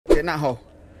Get in that hole.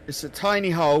 It's a tiny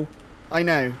hole. I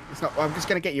know. It's not. I'm just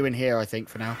gonna get you in here, I think,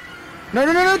 for now. No,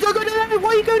 no, no, no! Don't go there! Why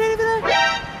are you going over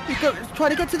there? He's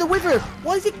trying to get to the wither.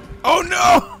 Why is it? Oh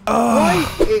no! Why?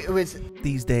 It was.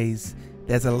 These days,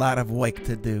 there's a lot of work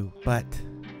to do, but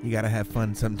you gotta have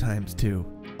fun sometimes too.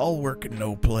 All work and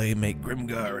no play make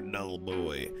Grymgar a dull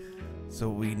boy. So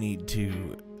we need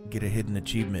to get a hidden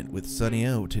achievement with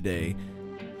SunnyOh today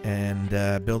and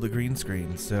build a green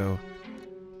screen. So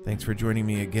thanks for joining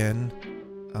me again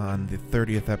on the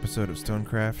 30th episode of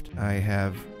Stonecraft. I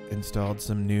have installed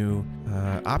some new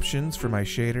options for my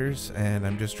shaders, and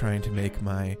I'm just trying to make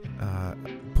my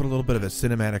put a little bit of a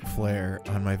cinematic flair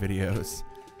on my videos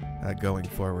going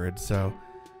forward. So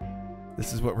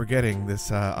this is what we're getting,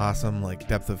 this awesome like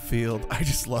depth of field. I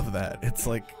just love that. It's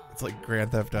like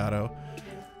Grand Theft Auto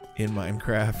in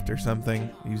Minecraft or something.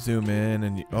 You zoom in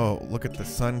and oh, look at the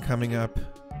sun coming up.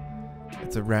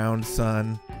 It's a round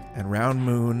sun and round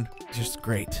moon. Just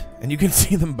great. And you can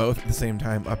see them both at the same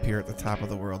time up here at the top of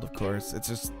the world, of course. It's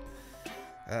just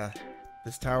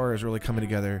this tower is really coming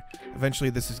together. Eventually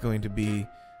this is going to be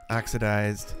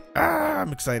oxidized.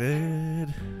 I'm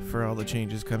excited for all the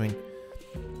changes coming,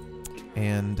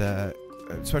 and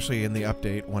especially in the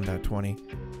update 1.20.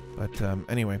 But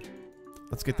anyway,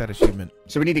 let's get that achievement.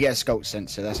 So we need to get a sculpt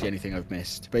sensor. That's the only thing I've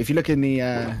missed. But if you look in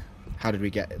the how did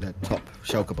we get the top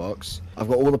shulker box? I've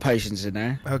got all the potions in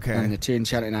there. Okay. And the 2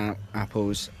 enchanted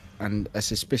apples and a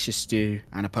suspicious stew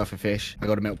and a puffer fish. I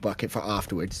got a milk bucket for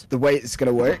afterwards. The way it's going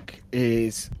to work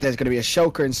is there's going to be a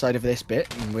shulker inside of this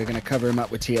bit, and we're going to cover him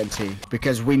up with TNT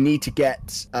because we need to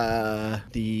get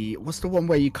what's the one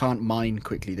where you can't mine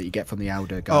quickly that you get from the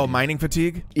Elder Guardian? Oh, mining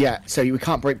fatigue? Yeah, so we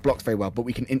can't break blocks very well, but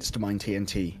we can insta-mine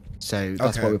TNT. So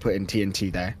that's why we're putting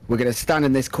TNT there. We're going to stand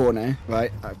in this corner,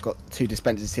 right? I've got 2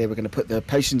 dispensers here. We're going to put the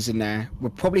potions in there. We'll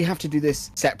probably have to do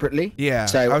this separately. Yeah,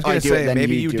 so I was going to say,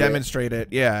 maybe you demonstrate it.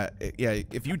 Yeah,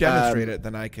 if you demonstrate it,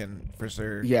 then I can for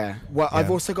sure. Yeah, well, yeah. I've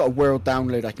also got a world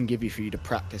download I can give you for you to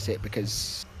practice it,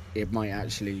 because it might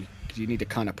actually, you need to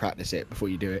kind of practice it before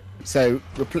you do it. So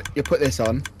you put this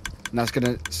on, and that's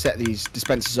going to set these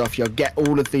dispensers off. You'll get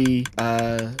all of the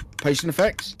potion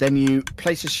effects. Then you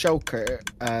place a shulker,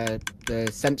 the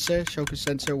sensor, shulker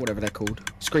sensor, whatever they're called.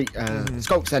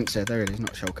 Sculpt sensor, there it is,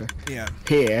 not shulker. Yeah.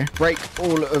 Here, break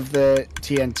all of the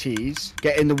TNTs,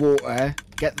 get in the water,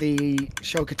 get the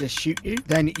shulker to shoot you.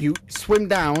 Then you swim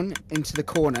down into the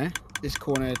corner, this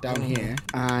corner down here,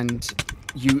 and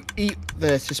you eat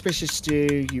the suspicious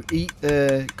stew, you eat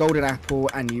the golden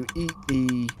apple, and you eat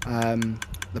the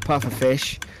puffer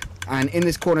fish. And in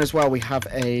this corner as well, we have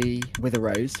a wither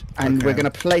rose, and we're going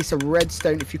to place a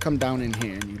redstone. If you come down in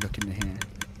here and you look into here,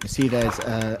 you see there's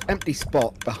an empty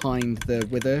spot behind the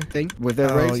wither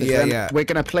rose. Yeah. We're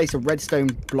going to place a redstone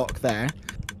block there,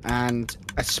 and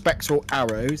a spectral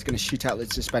arrow is going to shoot out the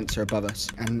dispenser above us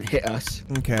and hit us.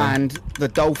 Okay. And the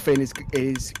dolphin is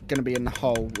going to be in the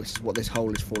hole, which is what this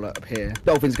hole is for up here.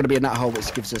 Dolphin's going to be in that hole,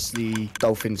 which gives us the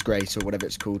dolphin's grace or whatever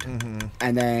it's called.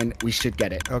 And then we should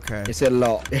get it. Okay. It's a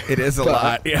lot. It is a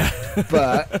lot, yeah.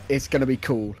 But it's going to be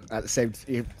cool at the same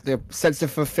time. The sense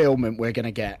of fulfillment we're going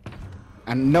to get.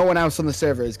 And no one else on the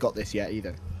server has got this yet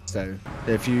either. So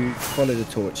if you follow the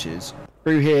torches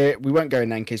through here, we won't go in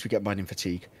there in case we get mining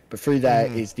fatigue, but through there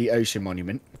is the ocean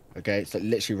monument. Okay, it's like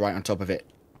literally right on top of it.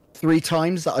 3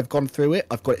 times that I've gone through it,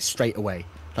 I've got it straight away.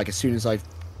 Like as soon as I've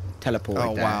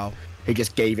teleported there, wow, it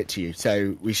just gave it to you.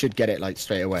 So we should get it like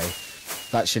straight away.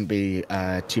 That shouldn't be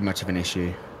too much of an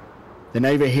issue. Then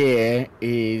over here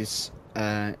is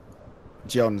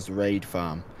John's raid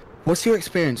farm. What's your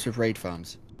experience with raid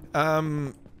farms?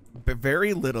 But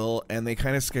very little, and they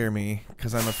kind of scare me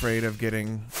because I'm afraid of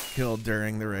getting killed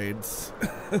during the raids.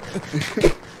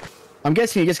 I'm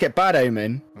guessing you just get bad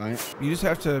omen, right? You just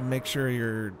have to make sure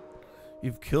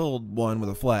you've killed one with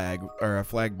a flag or a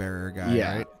flag bearer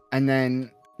guy, right? And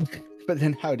then, but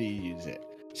then how do you use it?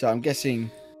 So I'm guessing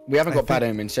we haven't got bad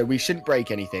omen, so we shouldn't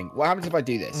break anything. What happens if I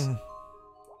do this?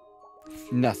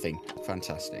 Nothing.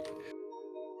 Fantastic.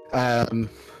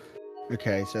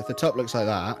 Okay, so if the top looks like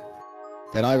that,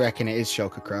 then I reckon it is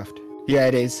Shulkercraft. Yeah,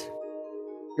 it is.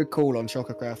 Good call on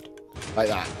Shulkercraft. Like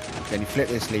that. Then you flip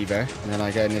this lever, and then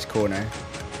I go in this corner,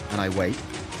 and I wait.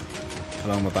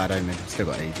 Along with Bad Omen. Still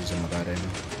got ages on my Bad Omen.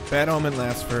 Bad Omen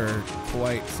lasts for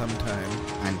quite some time.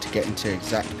 And to get into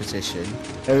exact position.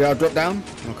 There we are, drop down,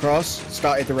 I'm across,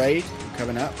 started the raid,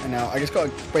 coming up, and now I just got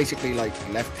to basically like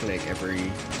left click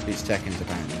every 2 seconds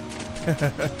apparently.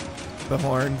 The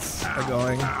horns are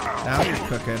going. Now he's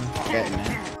cooking. Getting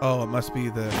there. Oh, it must be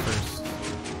the first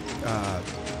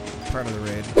part of the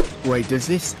raid. Wait, does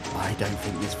this? I don't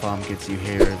think this farm gives you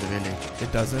Hero of the Village.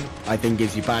 It doesn't? I think it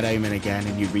gives you Bad Omen again,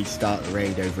 and you restart the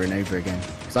raid over and over again.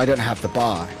 Because I don't have the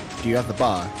bar. Do you have the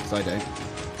bar? Because I don't.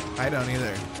 I don't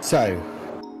either. So,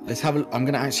 let's have a... I'm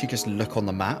going to actually just look on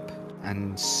the map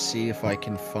and see if I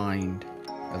can find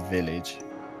a village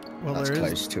that's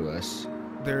close to us.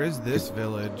 There is this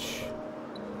village.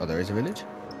 Oh, there is a village?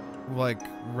 Like,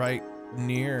 right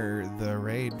near the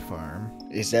raid farm.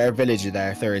 Is there a villager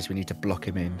there? If there is, we need to block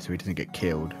him in so he doesn't get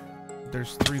killed.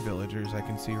 There's 3 villagers I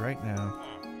can see right now.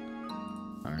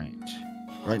 Alright.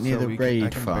 Right near the raid I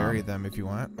can farm. bury them if you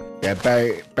want. Yeah,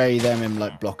 bury them and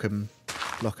like block them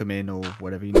in or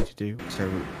whatever you need to do.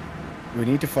 So we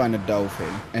need to find a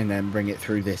dolphin and then bring it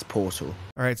through this portal.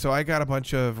 All right, so I got a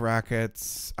bunch of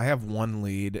rockets. I have 1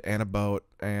 lead and a boat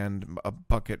and a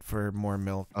bucket for more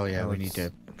milk. Oh yeah, we need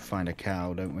to find a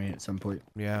cow, don't we, at some point?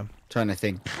 Yeah. Trying to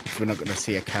think if we're not going to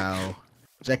see a cow.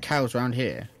 Is there cows around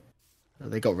here? Oh,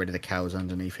 they got rid of the cows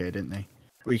underneath here, didn't they?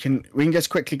 We can just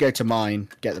quickly go to mine,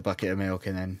 get the bucket of milk,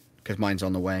 and then because mine's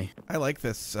on the way. I like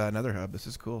this nether hub. This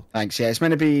is cool. Thanks. Yeah, it's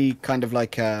meant to be kind of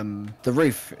like the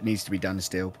roof needs to be done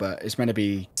still, but it's meant to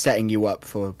be setting you up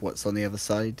for what's on the other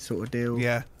side, sort of deal.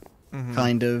 Yeah.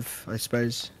 Kind of, I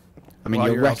suppose. I mean,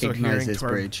 While you'll recognize this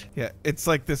bridge. Yeah, it's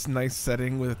like this nice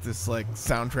setting with this like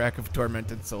soundtrack of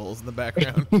Tormented Souls in the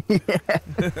background.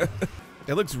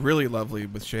 It looks really lovely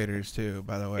with shaders too,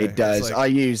 by the way. It does. Like... I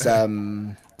use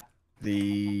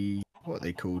the what are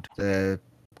they called? The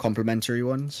complementary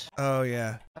ones. Oh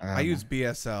yeah. I use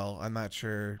BSL. I'm not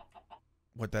sure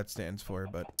what that stands for,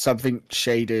 but something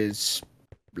shaders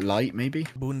light maybe.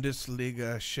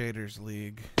 Bundesliga Shaders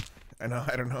League. I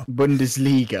don't know.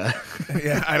 Bundesliga.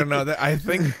 Yeah, I don't know. That I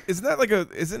think isn't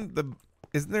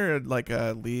there like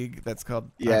a league that's called?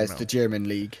 Yeah, it's the German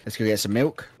league. Let's go get some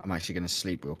milk. I'm actually gonna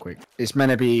sleep real quick. It's meant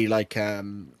to be like I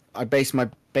based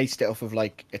it off of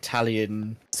like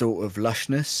Italian sort of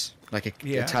lushness, like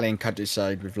Italian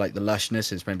countryside with like the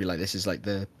lushness. It's meant to be like this is like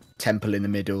the temple in the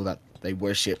middle that they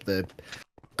worship the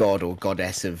god or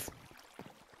goddess of,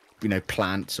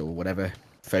 plants or whatever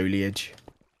foliage.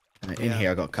 In here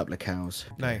I got a couple of cows.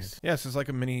 Nice. Yeah, so it's like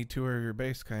a mini tour of your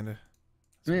base, kind of.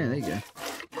 Yeah, there you go.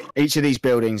 Each of these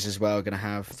buildings as well are going to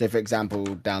have, so for example,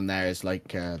 down there is like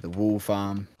the wool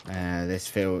farm. This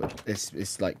field,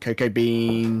 it's like cocoa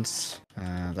beans.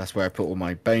 That's where I put all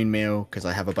my bone meal because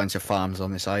I have a bunch of farms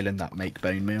on this island that make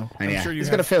bone meal. And it's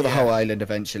going to fill the whole island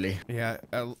eventually. Yeah.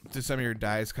 Do some of your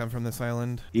dyes come from this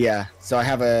island? Yeah. So I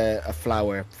have a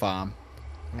flower farm.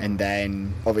 And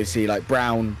then obviously like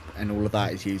brown and all of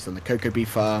that is used on the cocoa beef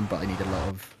farm, but I need a lot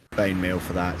of bone meal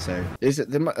for that. So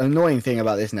the annoying thing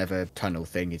about this nether tunnel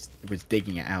thing was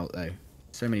digging it out though.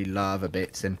 So many lava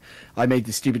bits, and I made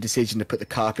the stupid decision to put the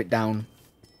carpet down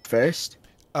first.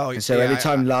 Oh, and so every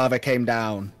time lava came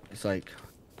down, it's like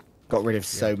got rid of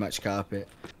so much carpet.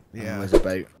 Yeah. Where's a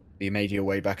boat? You made your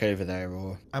way back over there,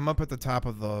 or? I'm up at the top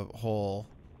of the hole.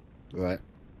 Right.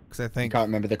 Because I think. You can't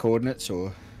remember the coordinates,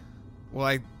 or?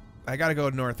 Well, I gotta go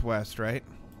northwest, right?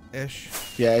 Ish.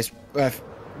 Yeah, it's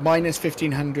minus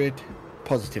 1500,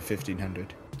 positive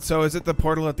 1500. So is it the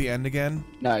portal at the end again?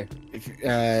 No,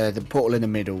 the portal in the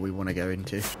middle we want to go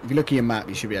into. If you look at your map,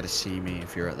 you should be able to see me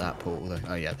if you're at that portal though.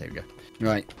 Oh yeah, there we go.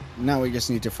 Right, now we just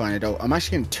need to find it out. I'm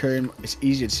actually going to turn, it's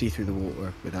easier to see through the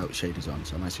water without shaders on,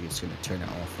 so I'm actually just going to turn it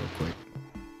off real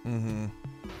quick.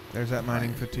 There's that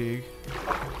mining fatigue.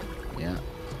 Yeah,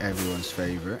 everyone's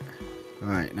favourite.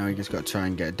 Alright, now we just got to try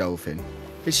and get a dolphin.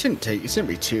 It shouldn't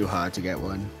be too hard to get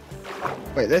one.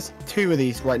 Wait, there's 2 of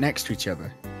these right next to each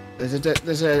other.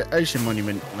 There's an ocean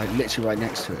monument like literally right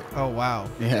next to it. Oh wow.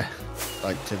 Yeah,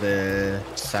 like to the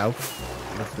south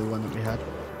of the one that we had.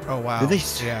 Oh wow.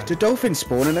 Do dolphins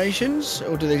spawn in oceans,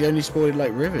 or do they only spawn in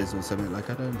like rivers or something? Like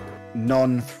I don't.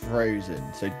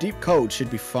 Non-frozen, so deep cold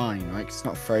should be fine, right? It's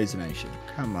not frozen ocean.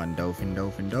 Come on,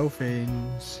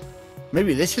 dolphins.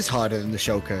 Maybe this is harder than the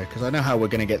Shulker, because I know how we're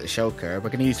going to get the Shulker. We're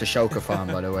going to use the Shulker farm,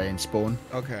 by the way, and spawn.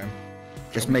 Okay.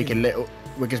 We'll just make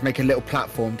a little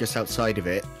platform just outside of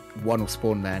it. One will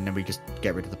spawn there, and then we just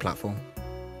get rid of the platform.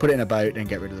 Put it in a boat, and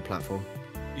get rid of the platform.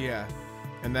 Yeah,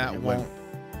 and that it won't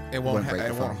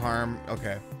harm.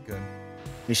 Okay, good.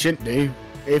 It shouldn't do.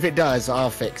 If it does, I'll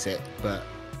fix it. But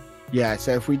yeah,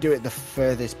 so if we do it the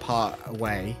furthest part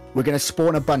away, we're going to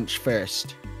spawn a bunch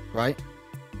first, right?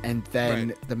 And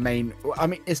then the main, I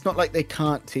mean, it's not like they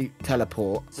can't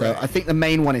teleport. So I think the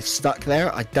main one is stuck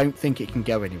there. I don't think it can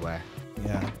go anywhere.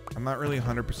 Yeah. I'm not really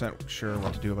 100% sure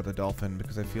what to do about the dolphin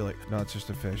because I feel like, no, it's just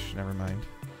a fish. Never mind.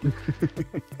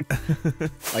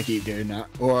 I keep doing that.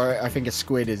 Or I think a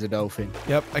squid is a dolphin.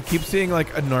 Yep, I keep seeing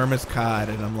like enormous cod,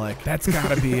 and I'm like, that's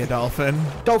gotta be a dolphin.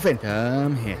 Dolphin!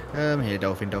 Come here,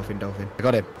 dolphin, dolphin, dolphin. I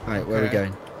got him. All right, where are we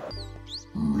going?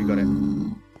 We got it.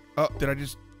 Oh, did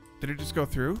it just go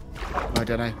through? I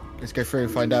don't know. Let's go through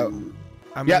and find out.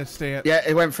 I'm gonna stay at. Yeah,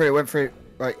 it went through. It went through.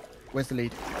 Right, where's the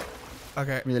lead?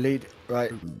 Okay. Give me the lead.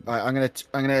 Right. Right. I'm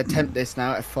gonna attempt this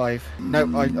now at 5.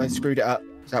 Nope, I screwed it up.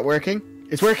 Is that working?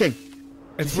 It's working.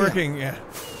 It's working. Yeah.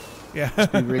 Yeah.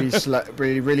 Really slow.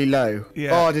 Really low. Yeah.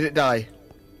 Oh, did it die?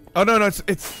 Oh no,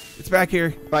 it's back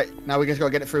here. Right. Now we just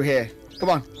gotta get it through here. Come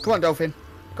on, dolphin.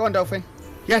 Go on, dolphin.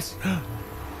 Yes.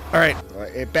 All right.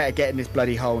 Right. It better get in this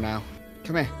bloody hole now.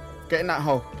 Come here. Get in that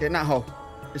hole. Get in that hole.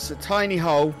 It's a tiny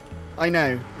hole. I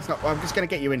know. It's not. I'm just gonna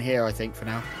get you in here, I think, for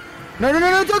now. No!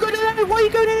 Don't go down there! Why are you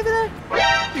going over there?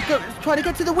 You're trying to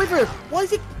get to the wither. Why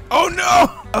is it? Oh no!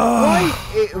 Why?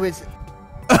 It was.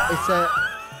 It's a.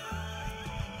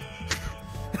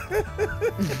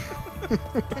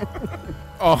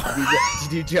 Oh.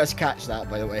 Did you just catch that,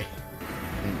 by the way?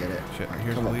 I didn't get it. Shit.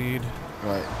 Here's the lead.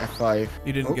 Right. F5.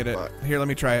 You didn't get it. Right. Here, let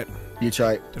me try it. You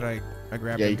try it. Did I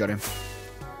grabbed Yeah, him. you got him.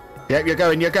 Yep, you're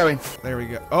going. There we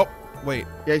go. Oh, wait.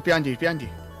 Yeah, he's behind you.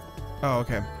 Oh,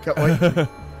 okay. Wait.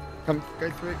 Come, go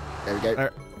through. There we go.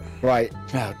 Right.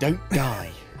 Now, don't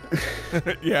die.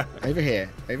 Yeah. Over here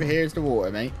is the water,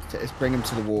 mate. Let's bring him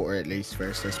to the water at least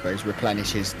first, I suppose.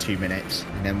 Replenish his 2 minutes,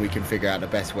 and then we can figure out the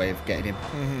best way of getting him.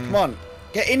 Come on,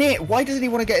 get in it. Why doesn't he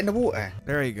want to get in the water?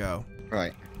 There you go.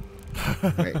 Right.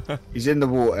 Wait. He's in the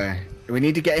water. We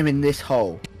need to get him in this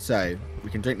hole, so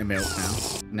we can drink the milk now.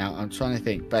 Now, I'm trying to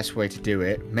think best way to do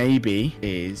it. Maybe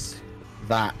is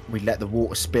that we let the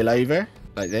water spill over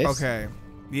like this. Okay.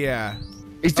 Yeah.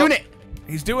 He's doing it.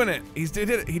 He's doing it. He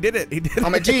did it.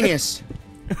 I'm a genius.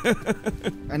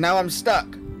 And now I'm stuck.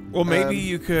 Well, maybe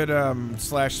you could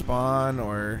slash spawn,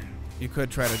 or you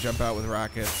could try to jump out with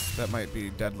rockets. That might be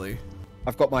deadly.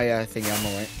 I've got my thingy. I'm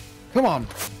alright. Come on.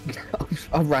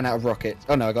 I ran out of rockets.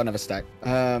 Oh no, I got another stack.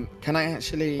 Can I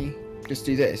actually just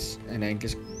do this and then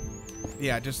just?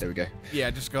 Yeah, just. There we go.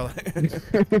 Yeah, just go.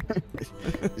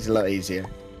 It's a lot easier.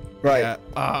 Right.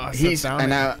 Yeah. He's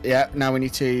and now we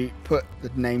need to put the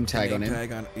name tag on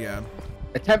him. Yeah.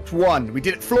 Attempt 1. We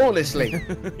did it flawlessly.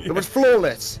 Yeah. It was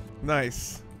flawless.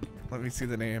 Nice. Let me see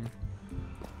the name.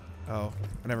 Oh,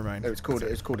 never mind. It was called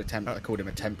attempt. I called him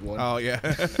attempt 1. Oh yeah.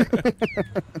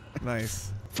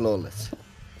 Nice. Flawless.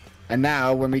 And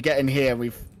now when we get in here,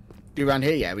 we around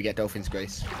here. Yeah, we get Dolphin's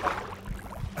Grace.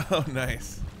 Oh,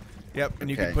 nice. Yep, and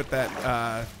you can put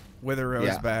that wither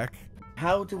rose back.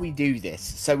 How do we do this?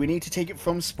 So we need to take it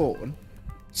from spawn.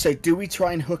 So do we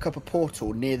try and hook up a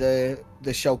portal near the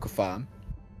shulker farm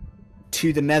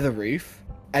to the nether roof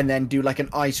and then do like an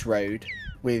ice road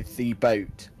with the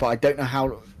boat? But I don't know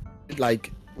how,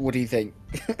 like, what do you think?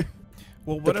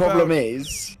 Well, the problem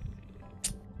is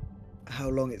how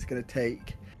long it's going to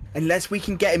take. Unless we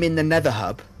can get him in the nether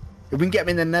hub. If we can get him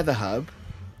in the nether hub,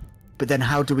 but then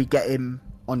how do we get him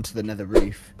onto the nether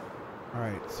roof?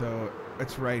 Alright, so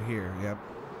it's right here, yep.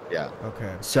 Yeah.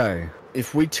 Okay. So,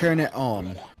 if we turn it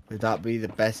on, would that be the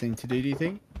best thing to do you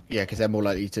think? Yeah, because they're more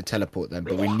likely to teleport them,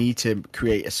 but we need to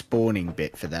create a spawning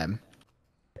bit for them.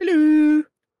 Hello!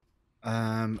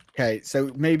 Okay,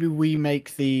 so maybe we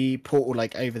make the portal,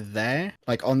 like, over there.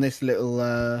 Like, on this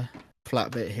little,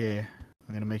 flat bit here.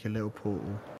 I'm gonna make a little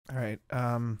portal. Alright,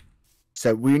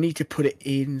 So, we need to put it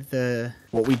in the...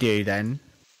 What we do, then,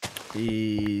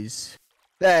 is...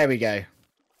 There we go.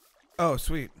 Oh,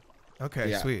 sweet.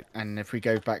 Okay, sweet. And if we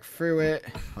go back through it,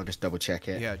 I'll just double check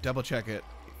it. Yeah, double check it.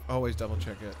 Always double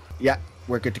check it. Yeah,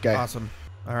 we're good to go. Awesome.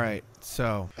 All right,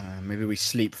 so. Maybe we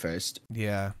sleep first.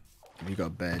 Yeah. Have you got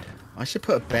a bed? I should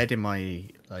put a bed in my,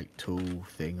 like, tool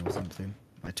thing or something.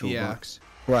 My toolbox.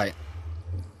 Yeah. Right.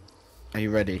 Are you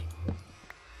ready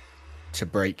to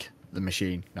break the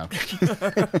machine? No.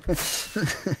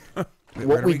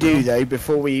 What we do though,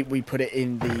 before we put it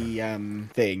in the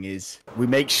thing, is we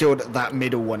make sure that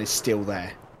middle one is still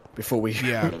there before we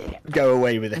go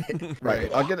away with it.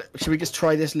 Right. Should we just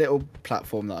try this little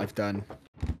platform that I've done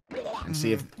and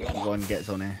see if one gets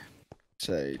on here?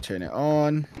 So turn it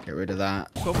on, get rid of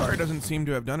that. So far it doesn't seem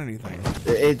to have done anything.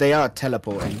 They are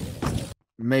teleporting.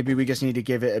 Maybe we just need to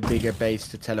give it a bigger base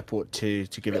to teleport to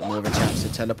give it more of a chance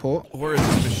to teleport. Or is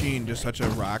this machine just such a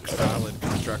rock solid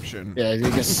construction? Yeah,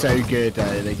 they're just so good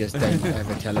they just don't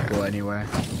ever teleport anywhere.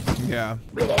 Yeah.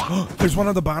 There's one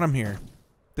on the bottom here.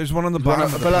 There's one on the bottom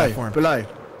of the platform. Below.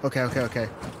 Okay.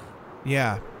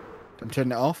 Yeah. I'm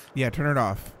turning it off? Yeah, turn it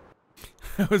off.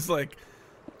 I was like,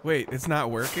 wait, it's not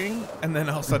working? And then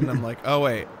all of a sudden I'm like, oh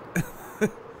wait.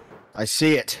 I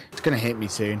see it. It's gonna hit me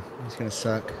soon. It's gonna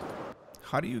suck.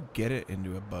 How do you get it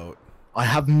into a boat? I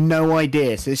have no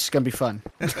idea, so this is gonna be fun.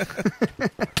 It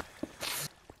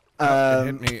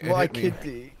hit me.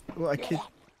 What I could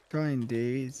try and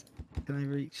do is, can I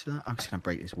reach that? I'm just gonna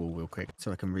break this wall real quick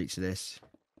so I can reach this.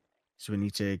 So we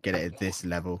need to get it at this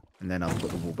level, and then I'll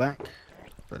put the wall back,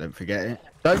 so I don't forget it.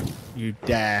 Don't you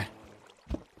dare!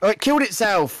 Oh, it killed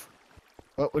itself.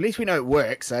 Well, at least we know it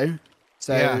works, though.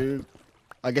 So yeah.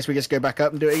 I guess we just go back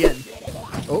up and do it again.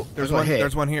 Oh, there's one here.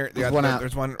 There's one here. There's one out.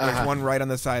 There's one right on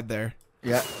the side there.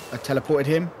 Yeah, I teleported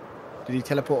him. Did he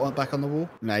teleport back on the wall?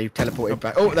 No, he teleported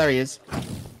back. Oh, there he is.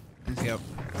 Yep.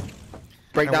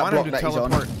 Break that block that he's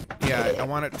on. Yeah, I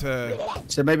want it to...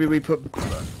 So maybe we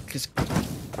just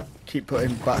keep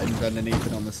putting buttons underneath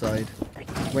and on the side.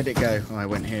 Where'd it go? Oh, I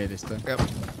went here this time. Yep.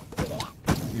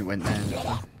 It went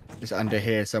there. It's under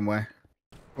here somewhere.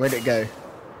 Where'd it go?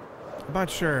 I'm not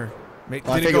sure. I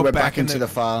think it went back into the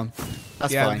farm.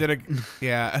 That's fine.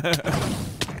 Yeah.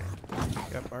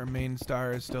 Yep, our main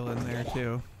star is still in there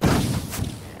too.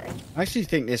 I actually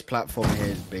think this platform here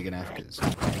is big enough because I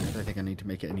don't think I need to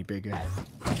make it any bigger.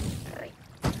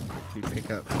 You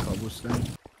pick up cobblestone.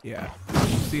 Yeah.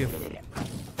 See if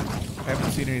I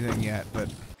haven't seen anything yet, but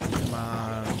come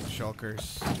on,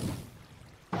 Shulkers.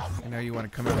 I know you want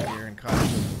to come over here and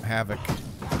cause havoc.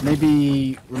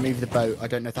 Maybe remove the boat. I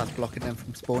don't know if that's blocking them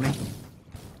from spawning.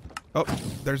 Oh,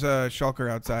 there's a Shulker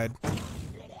outside.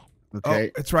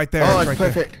 Okay. Oh, it's right there. Oh, it's right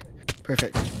perfect. There.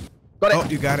 Perfect. Got it. Oh,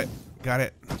 you got it. Got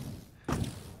it.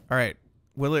 All right.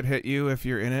 Will it hit you if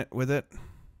you're in it with it?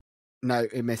 No,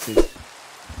 it misses.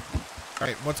 All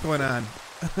right. What's going on?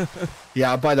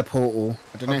 Yeah, I'll buy the portal.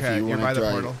 I don't know if you want to buy the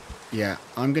drive. portal. Yeah,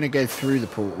 I'm gonna go through the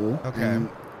portal. Okay.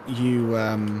 You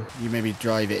maybe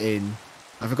drive it in.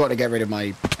 I forgot to get rid of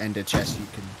my ender chest. You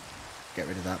can get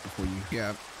rid of that before you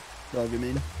drive him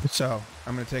in. So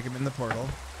I'm gonna take him in the portal.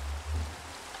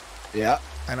 Yeah.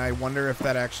 And I wonder if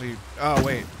that actually... Oh,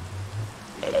 wait.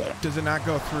 Does it not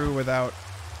go through without...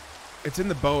 It's in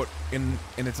the boat, and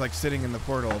it's like sitting in the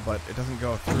portal, but it doesn't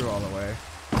go through all the way.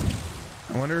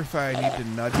 I wonder if I need to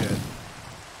nudge it.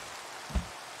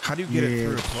 How do you get it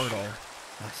through a portal?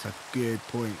 That's a good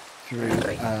point. Through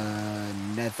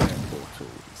nether portal.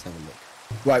 Let's have a look.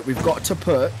 Right, we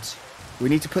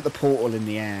need to put the portal in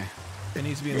the air. It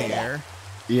needs to be in the air?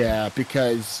 Yeah,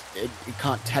 because it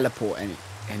can't teleport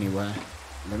anywhere.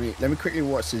 Let me quickly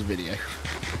watch this video.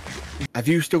 Have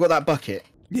you still got that bucket?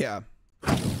 Yeah.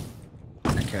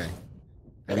 Okay.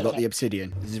 Have you got the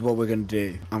obsidian? This is what we're gonna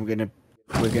do. We're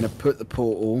gonna put the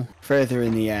portal further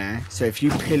in the air. So if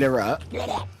you pillar up,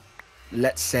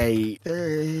 let's say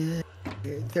 30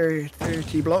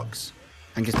 blocks,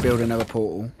 and just build another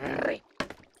portal.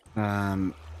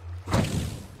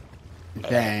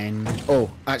 Then,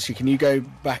 actually, can you go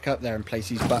back up there and place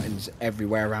these buttons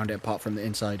everywhere around it apart from the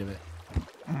inside of it?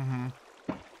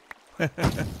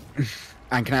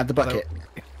 And can I have the bucket?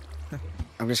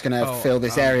 I'm just going to fill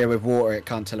this area with water. It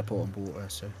can't teleport on water,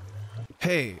 so...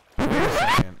 Hey, wait a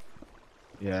second.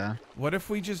 Yeah? What if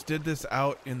we just did this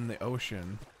out in the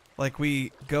ocean? Like,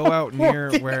 we go out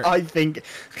near where... I think...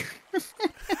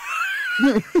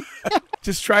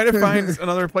 Just try to find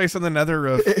another place on the nether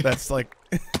roof that's like...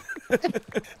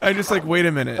 I'm just like, wait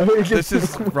a minute. This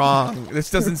is wrong. This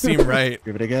doesn't seem right.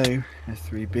 Give it a go.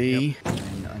 S3B. Yep.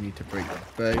 And I need to break the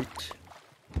boat.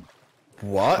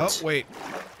 What? Oh, wait.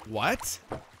 What?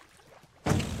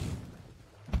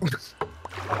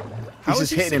 How is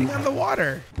he sitting on the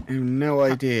water? I have no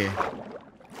idea.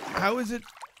 How is it?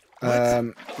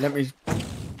 Let me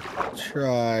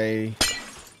try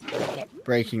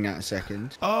breaking that a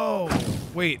second. Oh,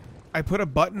 wait. I put a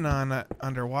button on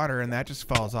underwater and that just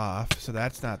falls off, so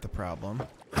that's not the problem.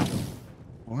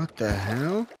 What the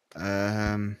hell?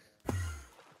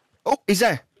 Oh, he's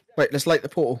there. Wait, let's light the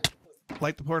portal.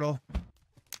 Light the portal.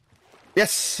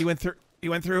 Yes. He went through. He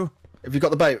went through. Have you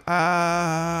got the boat?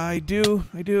 I do.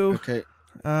 Okay.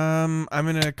 I'm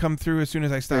gonna come through as soon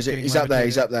as I stop. He's up there.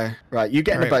 He's up there. Right, you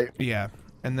get in the boat. Yeah,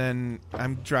 and then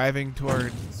I'm driving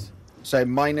towards. So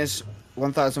minus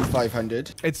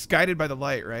 1,500. It's guided by the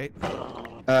light, right?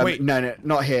 Wait, no,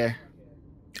 not here.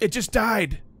 It just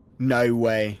died. No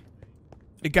way.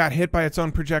 It got hit by its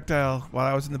own projectile while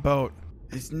I was in the boat.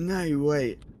 There's no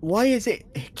way. Why is it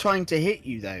trying to hit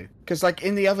you though? Because like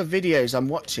in the other videos I'm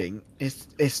watching,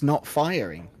 it's not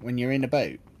firing when you're in a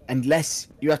boat unless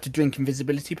you have to drink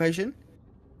invisibility potion.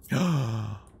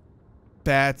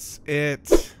 That's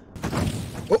it.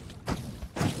 Oh,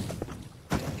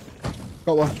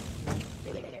 got one.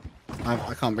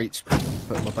 I can't reach.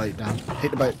 Put my boat down.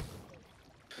 Hit the boat.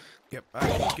 Yep,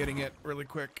 I'm getting it really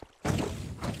quick.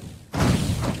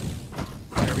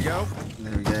 There we go.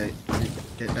 There we go.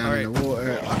 Get down in the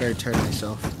water. I'll go turn this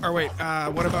off. Or wait,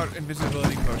 what about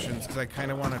invisibility potions? Because I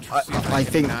kind of want to see if I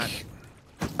can not...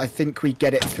 I think we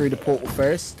get it through the portal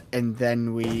first, and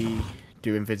then we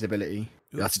do invisibility. Oops.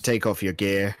 You have to take off your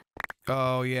gear.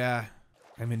 Oh, yeah.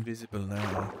 I'm invisible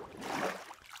now.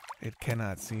 It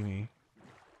cannot see me.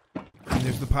 And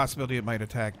there's the possibility it might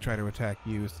try to attack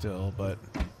you still, but...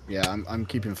 Yeah, I'm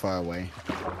keeping far away.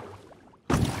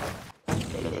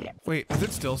 Wait, does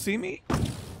it still see me?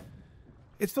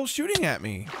 It's still shooting at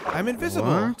me. I'm invisible.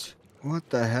 What? What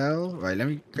the hell? Right, let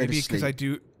me go maybe to sleep. Because I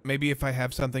do... Maybe if I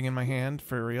have something in my hand,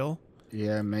 for real?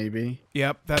 Yeah, maybe.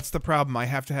 Yep, that's the problem. I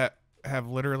have to have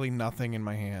literally nothing in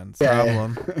my hands. Yeah.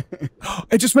 Problem.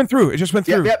 It just went through. It just went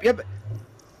through. Yep.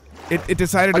 It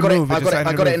decided to move. I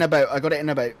got it in a boat. I got it in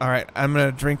a boat. All right, I'm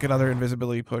going to drink another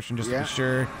invisibility potion just to be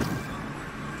sure.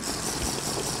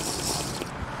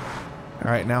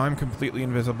 All right, now I'm completely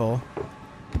invisible.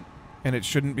 And it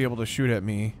shouldn't be able to shoot at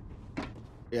me.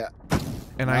 Yeah.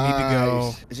 And I need to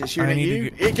go... Is it shooting at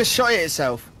you? It just shot at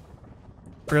itself.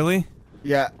 Really?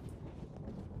 Yeah.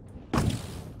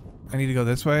 I need to go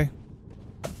this way?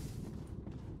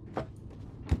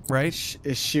 Right?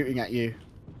 It's shooting at you.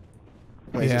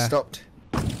 Wait, is it stopped?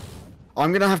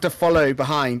 I'm going to have to follow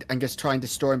behind and just try and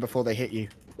destroy them before they hit you.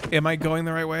 Am I going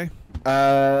the right way?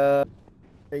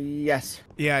 Yes.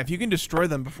 Yeah, if you can destroy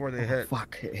them before they hit.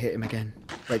 Fuck, it hit him again.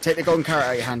 Wait, take the golden carrot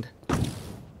out of your hand.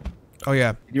 Oh,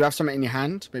 yeah. You have something in your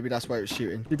hand? Maybe that's why it was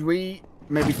shooting. Did we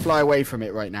maybe fly away from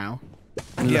it right now?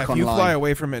 Yeah, if you fly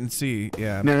away from it and see,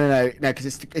 yeah. No, because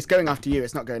it's going after you.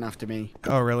 It's not going after me.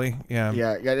 Oh, really? Yeah.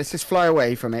 Yeah, let's just fly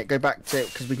away from it. Go back to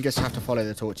it, because we can just have to follow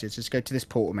the torches. Just go to this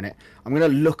portal a minute. I'm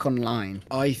going to look online.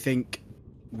 I think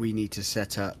we need to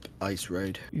set up Ice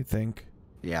Road. You think?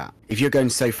 Yeah. If you're going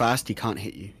so fast, he can't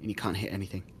hit you, and you can't hit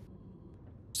anything.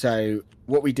 So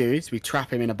what we do is we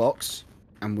trap him in a box,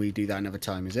 and we do that another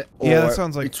time, is it? Yeah, that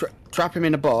sounds like... trap him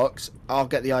in a box. I'll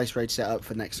get the Ice Road set up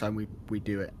for next time we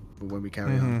do it. When we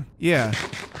carry on. Yeah.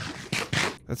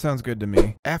 That sounds good to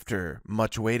me. After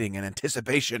much waiting and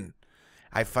anticipation,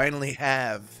 I finally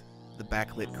have the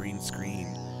backlit green screen.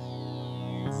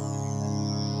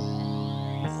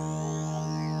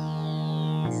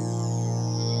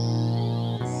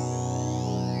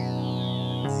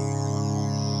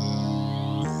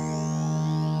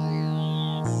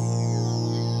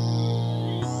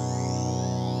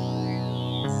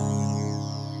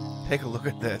 Take a look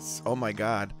at this. Oh my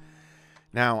god.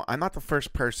 Now, I'm not the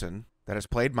first person that has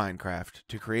played Minecraft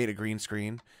to create a green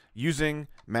screen using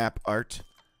map art,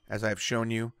 as I've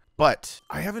shown you, but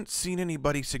I haven't seen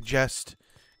anybody suggest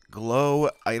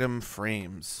glow item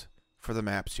frames for the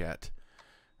maps yet.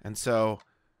 And so,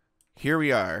 here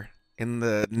we are in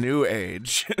the new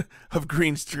age of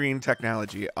green screen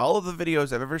technology. All of the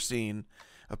videos I've ever seen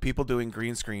of people doing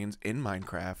green screens in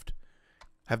Minecraft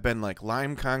have been like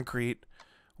lime concrete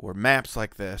or maps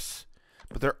like this.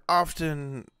 But they're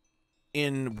often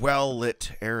in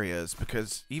well-lit areas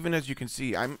because even as you can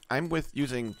see, I'm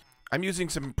using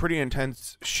some pretty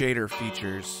intense shader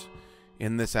features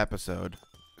in this episode.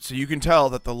 So you can tell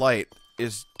that the light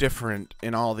is different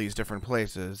in all these different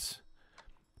places.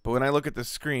 But when I look at the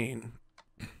screen,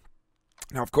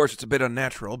 now of course it's a bit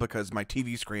unnatural because my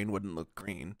TV screen wouldn't look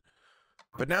green.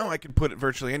 But now I can put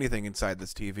virtually anything inside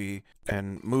this TV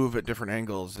and move at different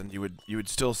angles and you would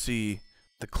still see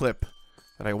the clip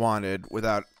that I wanted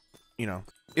without, you know,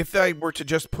 if I were to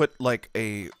just put like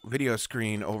a video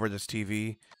screen over this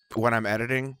TV when I'm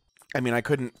editing, I mean, I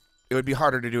couldn't, it would be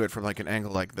harder to do it from like an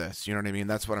angle like this. You know what I mean?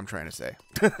 That's what I'm trying to say.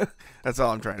 That's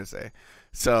all I'm trying to say.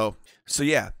 So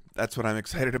yeah, that's what I'm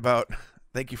excited about.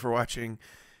 Thank you for watching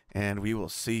and we will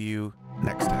see you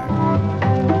next time.